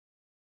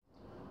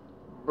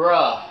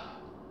Bruh,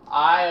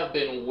 I have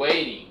been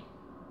waiting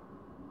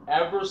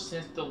ever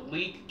since the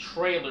leaked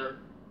trailer.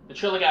 The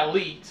trailer got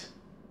leaked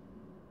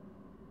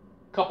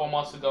a couple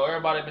months ago.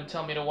 Everybody been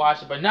telling me to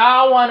watch it, but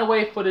now I want to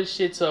wait for this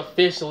shit to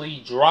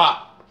officially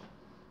drop.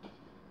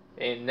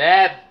 And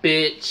that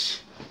bitch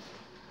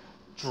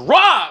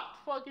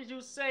dropped. Fuck is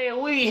you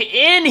saying? We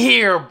in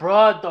here,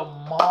 bruh. The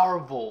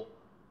Marvel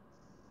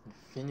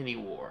Infinity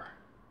War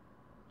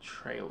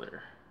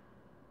trailer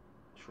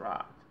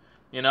dropped.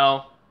 You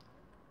know,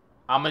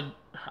 I'm a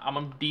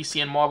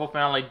DC and Marvel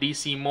fan, like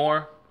DC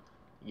more.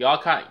 Y'all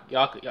kind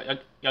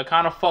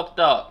of fucked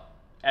up.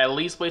 At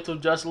least wait till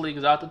Justice League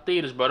is out the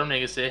theaters, bro. Them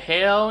niggas said,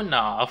 hell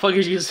nah. Fuck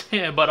is you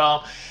saying? But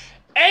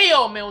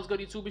ayo man, what's good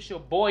YouTube? It's your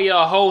boy,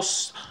 your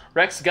host,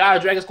 Rex Guy,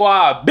 Dragon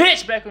Squad,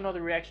 bitch, back with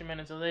another reaction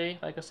minute today.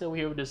 Like I said, we're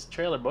here with this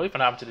trailer, bro. We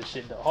finna hop into this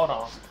shit though. Hold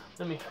on.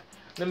 Let me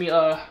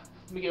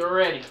get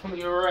ready. Let me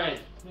get ready.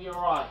 Let me get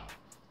right.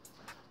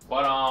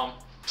 But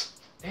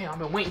damn, I've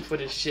been waiting for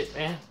this shit,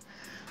 man.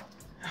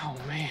 Oh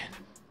man.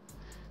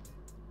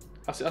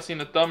 I seen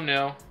the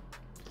thumbnail.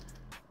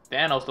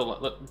 Thanos,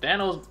 look,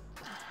 Thanos.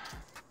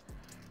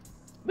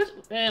 Let's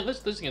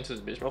get into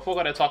this bitch, bro. Before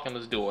I got talking,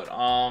 let's do it.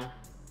 How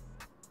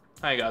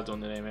you guys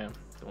doing today, man?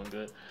 Doing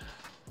good.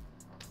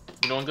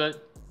 You doing good?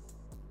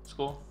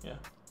 School? Yeah.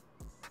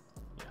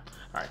 Yeah.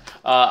 All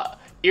right.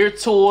 Ear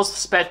tools,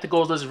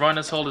 spectacles. Let's run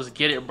this hole. Let's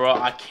get it, bro.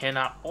 I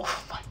cannot.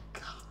 Oh my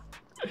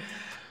god.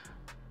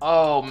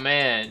 Oh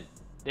man.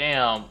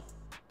 Damn.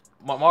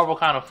 Marvel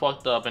kind of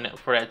fucked up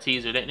for that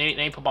teaser.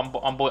 They put my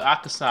boy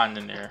Akasan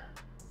in there.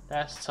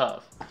 That's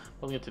tough.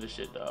 Let's get to this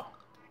shit though.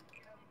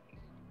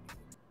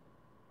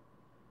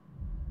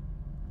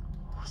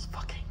 Let's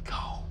fucking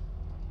go.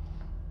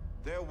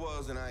 There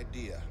was an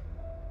idea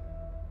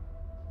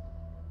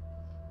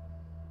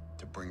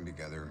to bring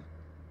together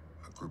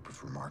a group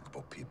of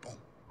remarkable people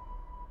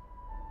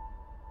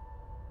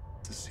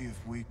to see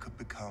if we could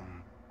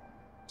become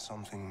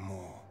something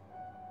more.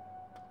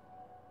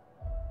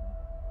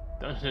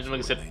 They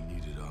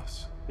needed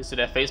us. They said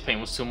that face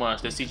paint was too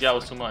much. The CGI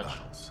was too much.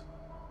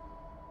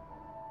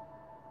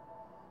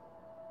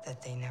 That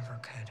they never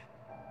could.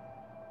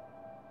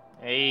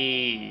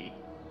 Hey.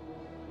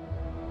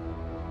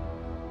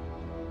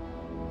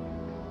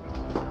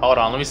 Hold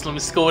on, let me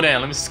scoot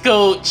in. Let me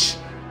scooch.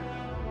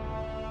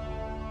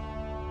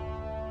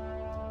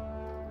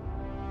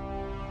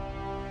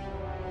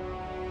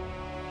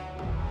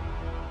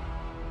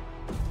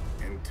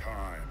 In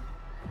time,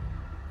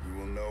 you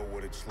will know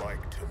what it's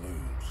like to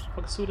lose.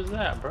 What suit is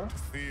that, bro? To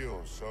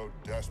feel so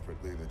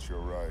desperately that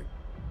you're right,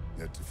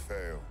 yet to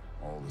fail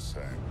all the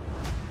same.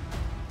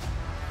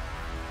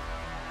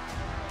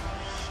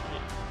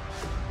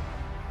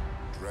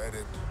 Dread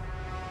it.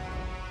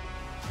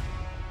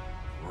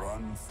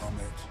 Run from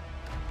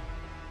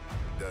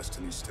it.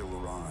 Destiny still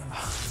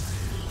arrives.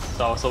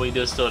 So we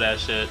just stole that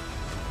shit.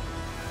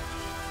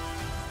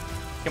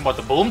 Came about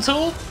the boom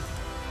tube?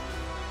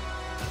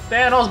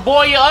 Thanos,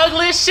 boy, you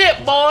ugly as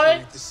shit,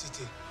 boy. The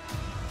city.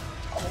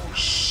 Oh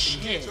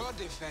shit. Your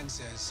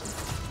defenses.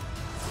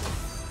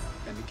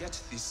 And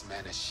get this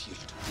man a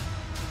shield.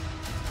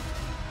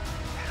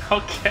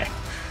 Okay.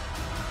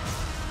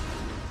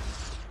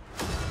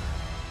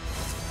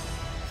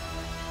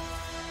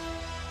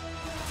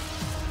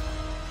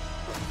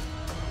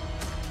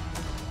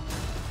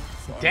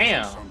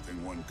 Damn.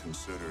 Something one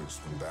considers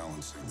when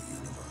balancing the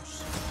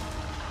universe.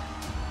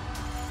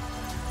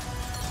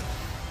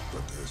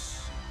 But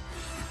this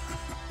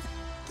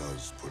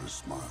does put a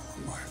smile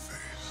on my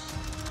face.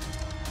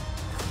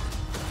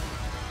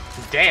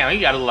 Damn,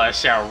 he got a lot of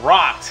shot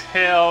rocked.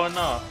 Hell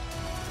no.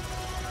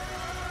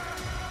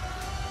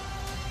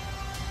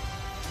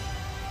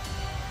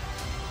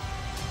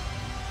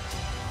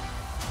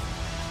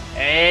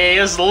 Hey,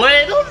 it's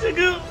lit.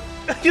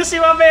 You see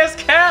my man's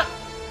cap?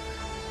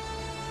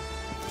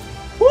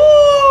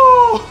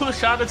 Woo!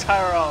 Shot the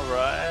tire off,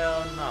 bro.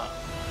 Hell no.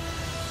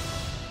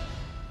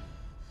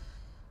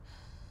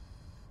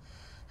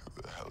 Who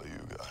the hell are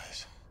you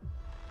guys?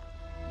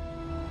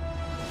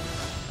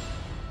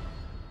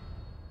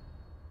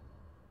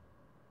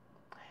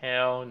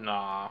 Hell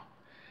nah.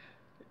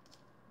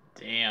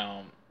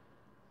 Damn.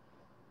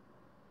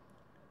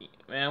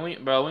 Man, we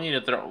need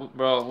to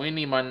throw, we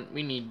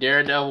need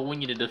Daredevil, we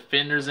need the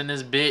Defenders in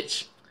this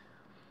bitch.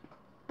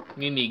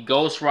 We need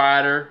Ghost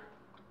Rider.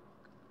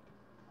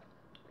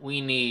 We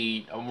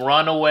need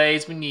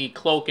Runaways. We need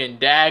Cloak and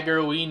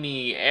Dagger. We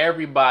need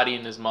everybody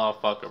in this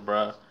motherfucker,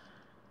 bruh.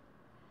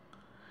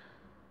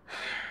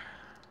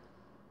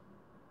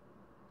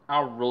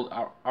 I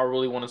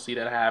really want to see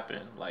that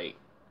happen.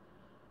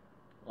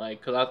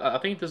 Cause I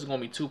think this is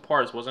gonna be 2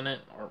 parts, wasn't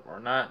it, or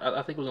not?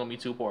 I think it was gonna be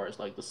 2 parts.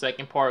 Like the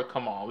second part,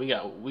 come on, we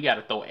got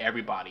to throw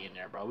everybody in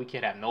there, bro. We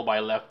can't have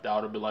nobody left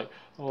out or be like,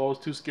 oh, I was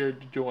too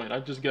scared to join. I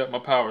just got my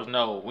powers.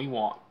 No, we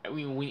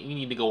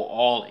need to go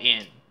all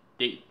in.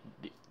 The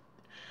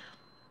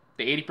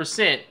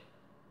 80%,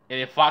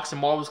 and if Fox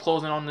and Marvel's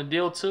closing on the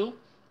deal too,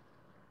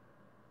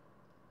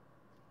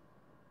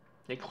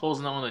 they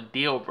closing on the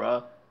deal,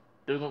 bro.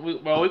 Bro,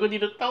 we're gonna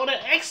need to throw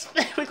the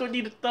X-Men. We're gonna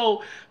need to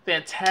throw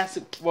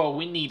Fantastic. Bro,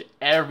 we need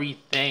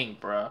everything,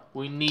 bro.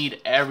 We need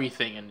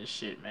everything in this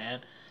shit,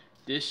 man.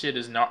 This shit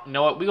is not. You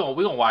know what? We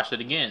gonna watch it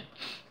again.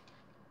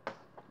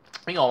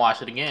 We gonna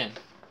watch it again.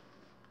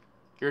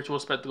 Spiritual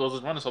spectacles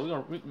is running, so we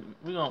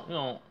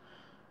gonna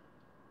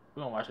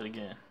watch it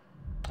again.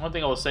 One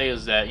thing I would say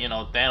is that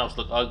Thanos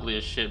look ugly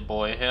as shit,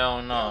 boy.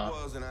 Hell no.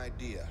 That was an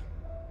idea.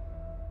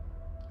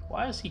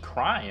 Why is he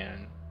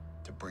crying?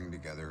 To bring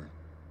together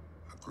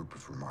a group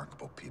of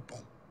remarkable people.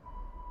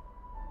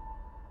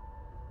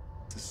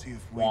 To see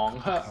if we Wong.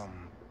 could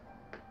become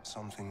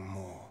something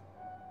more.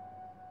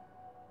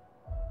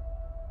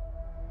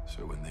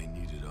 So when they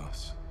needed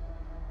us,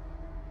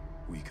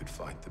 we could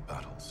fight the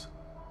battles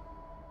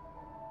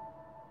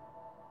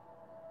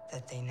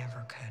that they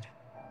never could.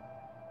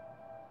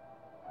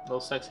 Little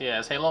sexy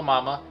ass. Halo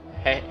mama.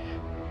 Hey,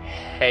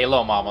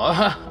 Halo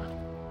mama.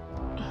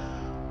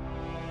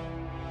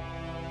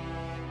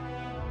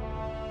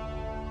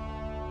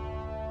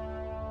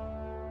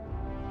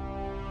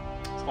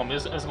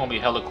 It's gonna be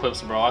hella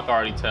clips, bro. I can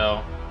already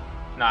tell.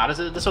 Nah, this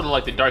sort of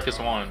like the darkest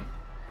one.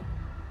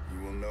 You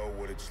will know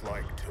what it's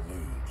like to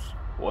lose.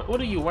 What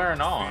are you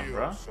wearing on, Feel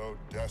bro? so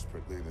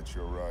desperately that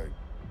you're right,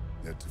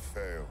 yet to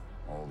fail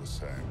all the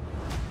same.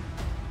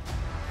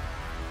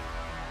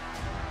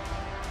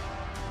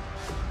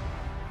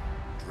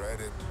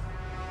 Dread it.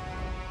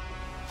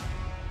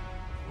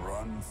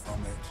 Run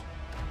from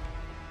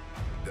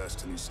it.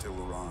 Destiny still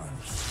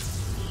arrives.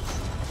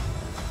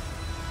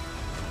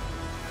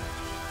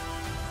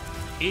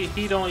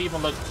 He don't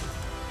even look.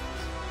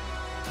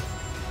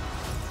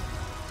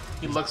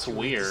 He looks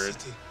weird.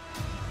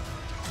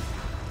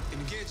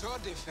 Engage all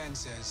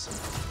defenses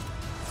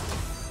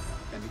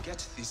and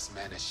get this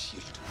man a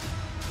shield.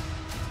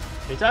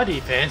 It's our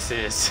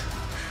defenses.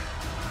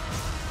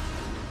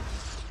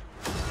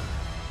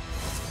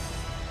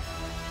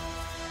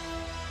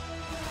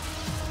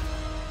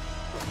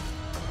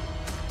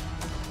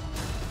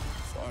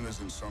 Fun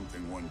isn't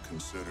something one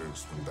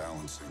considers when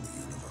balancing the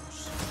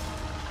universe.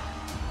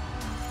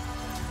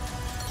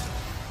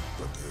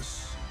 But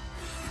this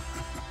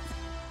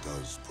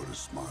does put a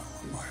smile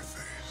on my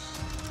face.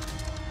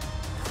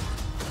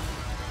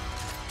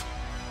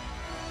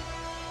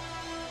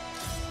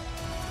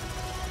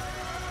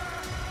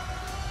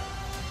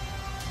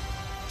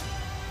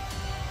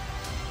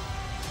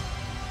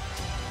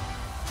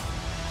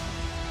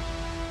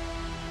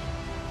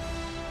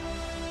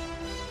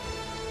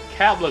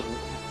 Cap looked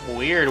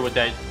weird with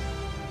the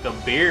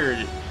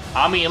beard.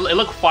 I mean, it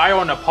looked fire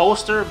on the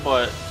poster,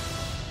 but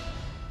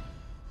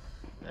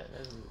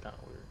that's kind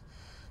of weird.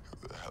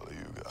 Who the hell are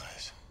you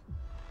guys?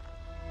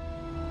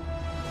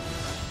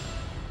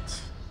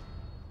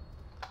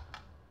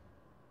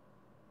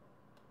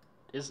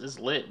 It's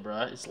lit,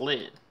 bro. It's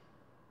lit.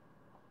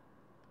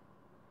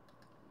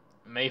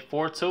 May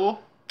 4th too?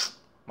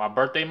 My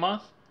birthday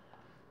month?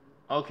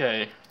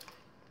 Okay.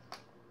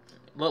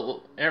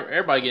 Look,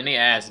 everybody getting their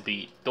ass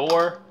beat.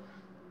 Thor.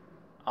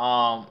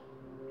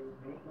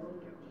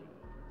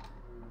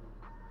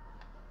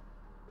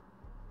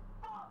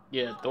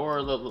 Yeah,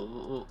 Thor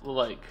look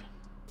like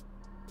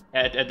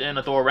at the end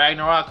of Thor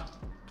Ragnarok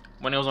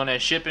when it was on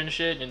that ship and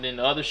shit, and then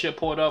the other ship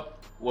pulled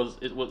up. Was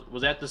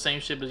that the same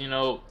ship as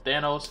Thanos?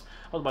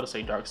 I was about to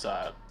say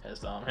Darkseid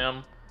as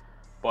him,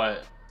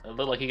 but it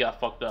looked like he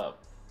got fucked up.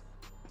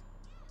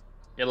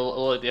 It looked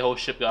like the whole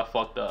ship got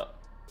fucked up,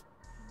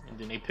 and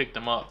then they picked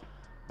him up.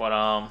 But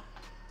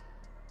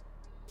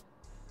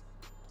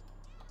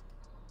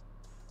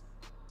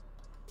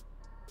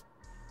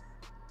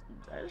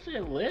that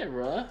shit lit,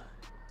 bruh.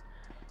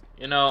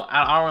 I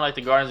don't really like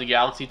the Guardians of the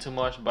Galaxy too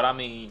much, but I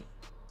mean,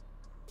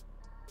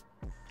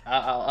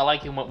 I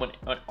like him when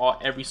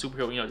every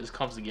superhero just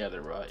comes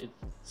together, bro.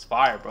 It's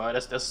fire, bro.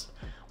 That's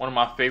one of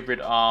my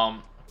favorite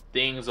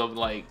things of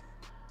like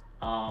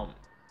a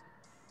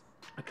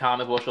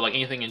comic book or like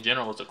anything in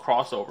general. It's a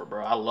crossover,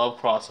 bro. I love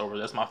crossovers.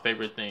 That's my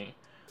favorite thing.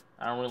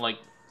 I don't really like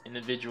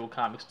individual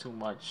comics too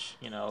much,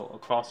 a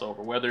crossover,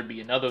 whether it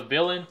be another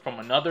villain from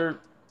another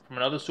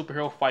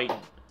superhero fighting,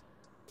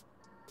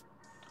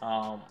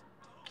 a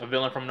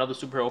villain from another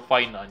superhero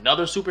fighting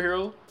another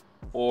superhero,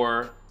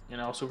 or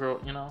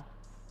superhero,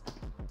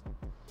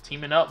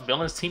 teaming up,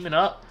 villains teaming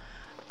up.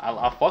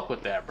 I fuck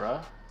with that,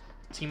 bro.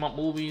 Team up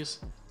movies,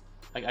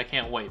 I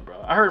can't wait,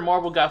 bro. I heard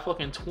Marvel got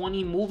fucking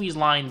 20 movies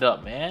lined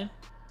up, man.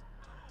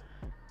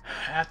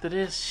 After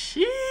this,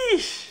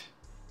 sheesh.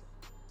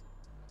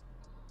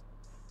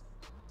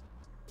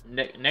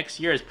 Next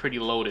year is pretty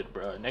loaded,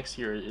 bro. Next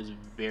year is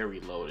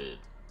very loaded.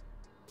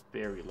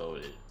 Very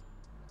loaded.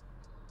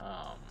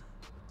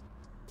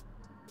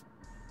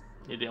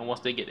 And then once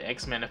they get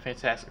X-Men and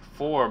Fantastic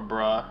Four,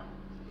 bro,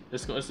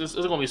 it's gonna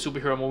be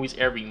superhero movies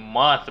every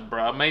month,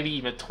 bro. Maybe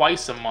even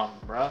twice a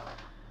month, bro.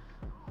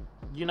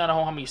 You not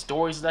know how many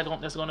stories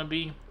that's gonna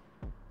be?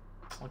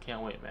 I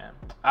can't wait, man.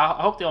 I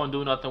hope they don't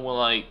do nothing with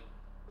like,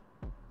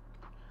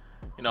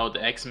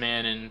 the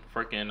X-Men and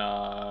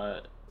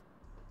freaking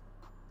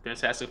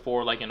Fantastic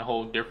Four like in a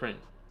whole different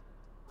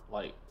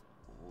like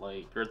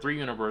Like, there are 3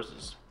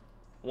 universes.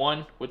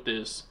 One with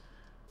this,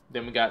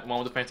 then we got one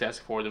with the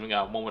Fantastic Four, then we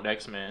got one with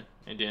X-Men,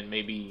 and then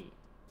maybe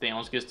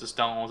Thanos gets the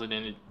stones, and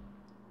then it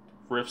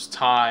rifts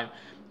time,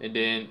 and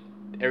then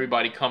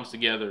everybody comes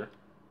together,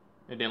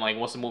 and then like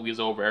once the movie is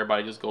over,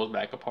 everybody just goes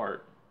back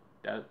apart.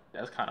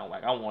 That's kind of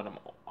like I want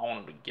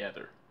them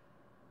together.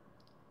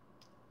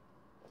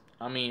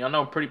 I mean, I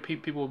know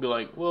people will be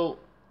like, well,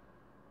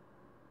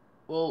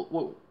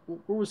 where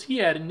was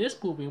he at in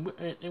this movie?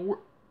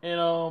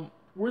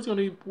 Where's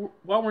gonna be?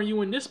 Why weren't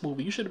you in this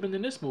movie? You should have been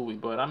in this movie.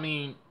 But I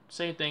mean,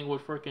 same thing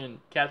with freaking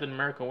Captain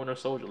America, Winter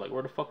Soldier. Like,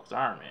 where the fuck was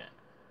Iron Man?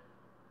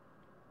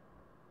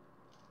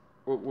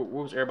 Where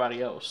was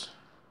everybody else?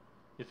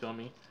 You feel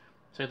me?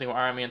 Same thing with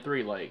Iron Man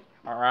 3. Like,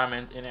 Iron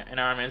Man and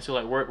Iron Man 2.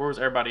 Like, where was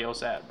everybody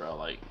else at, bro?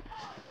 Like,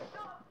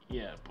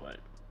 yeah, but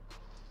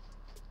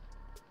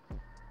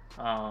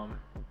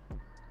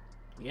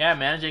yeah,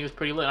 man, Jake is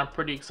pretty lit. I'm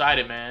pretty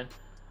excited, man.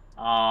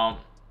 I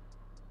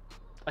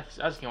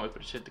just can't wait for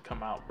the shit to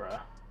come out, bro.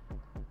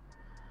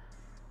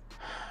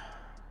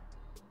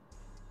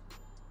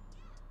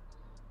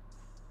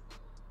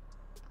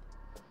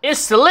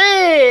 It's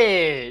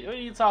lit! What are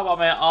you talking about,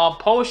 man?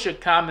 Post your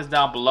comments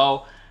down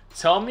below.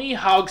 Tell me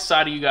how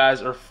excited you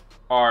guys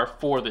are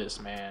for this,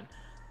 man.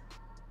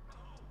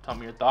 Tell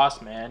me your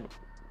thoughts, man.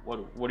 What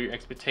are your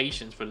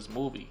expectations for this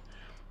movie?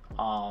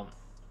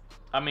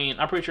 I mean,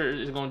 I'm pretty sure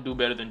it's gonna do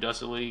better than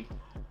Justice League.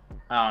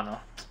 I don't know.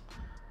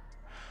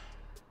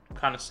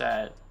 Kind of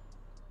sad,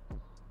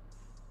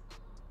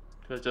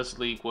 because Justice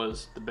League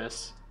was the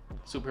best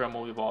superhero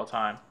movie of all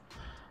time.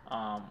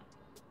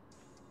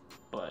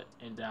 But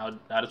and now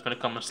it's gonna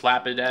come and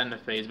slap that in the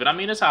face. But I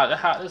mean, that's how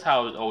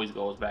it always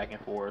goes back and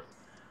forth.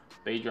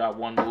 They drop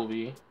one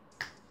movie,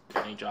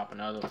 then they drop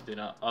another. Then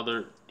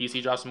other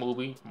DC drops a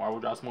movie, Marvel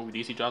drops a movie,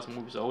 DC drops a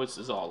movie. So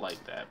it's all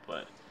like that.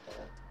 But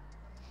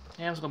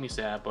yeah, it's gonna be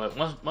sad. But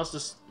once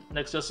this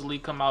next Justice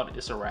League come out,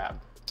 it's a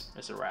wrap.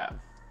 It's a wrap.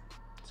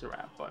 It's a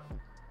wrap. But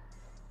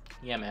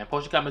yeah, man,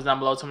 post your comments down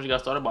below. Tell me what you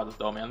guys thought about this,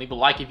 though, man. Leave a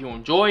like if you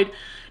enjoyed.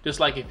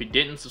 Dislike if you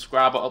didn't.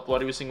 Subscribe. I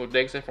upload every single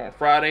day except for on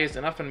Fridays.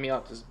 And I'm finna be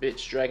out this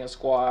bitch, Dragon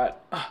Squad.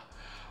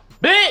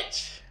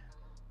 Bitch!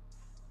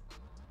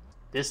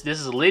 This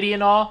is litty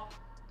and all.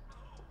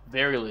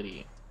 Very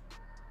litty.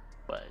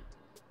 But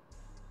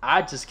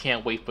I just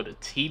can't wait for the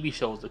TV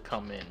shows to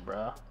come in,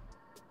 bro.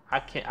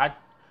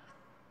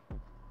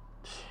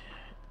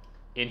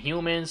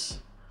 Inhumans,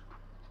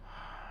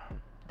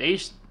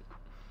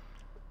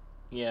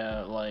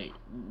 yeah, like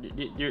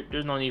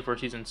there's no need for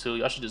season 2.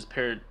 Y'all should just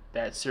pair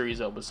that series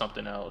up with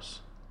something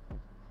else.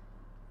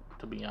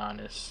 To be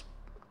honest,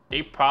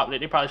 they probably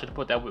should have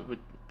put that with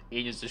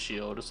Agents of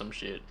S.H.I.E.L.D. or some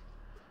shit,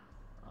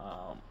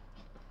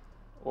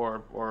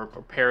 or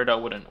pair it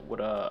up with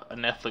a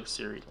Netflix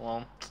series.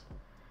 Well,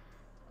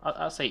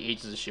 I'll say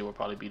Agents of S.H.I.E.L.D. would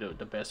probably be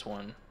the best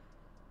one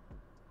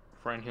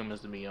for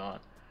Inhumans to be on,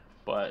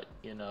 but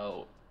you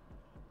know,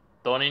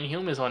 throwing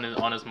Inhumans on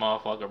this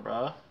motherfucker,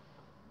 bro.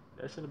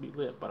 That should be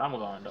lit, but I'm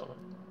going though.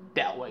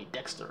 That way,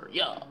 Dexter,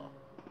 yeah.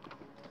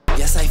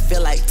 Yes, I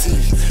feel like T.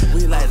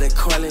 We like the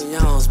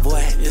Corleones,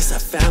 boy. It's a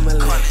family.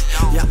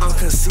 Yeah, I'm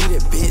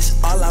conceited, bitch.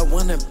 All I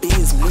wanna be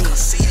is me.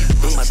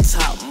 I'm a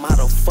top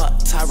model, fuck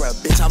Tyra,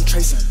 bitch. I'm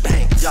Tracy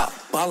Banks.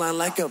 Ballin'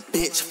 like a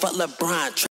bitch, fuck LeBron.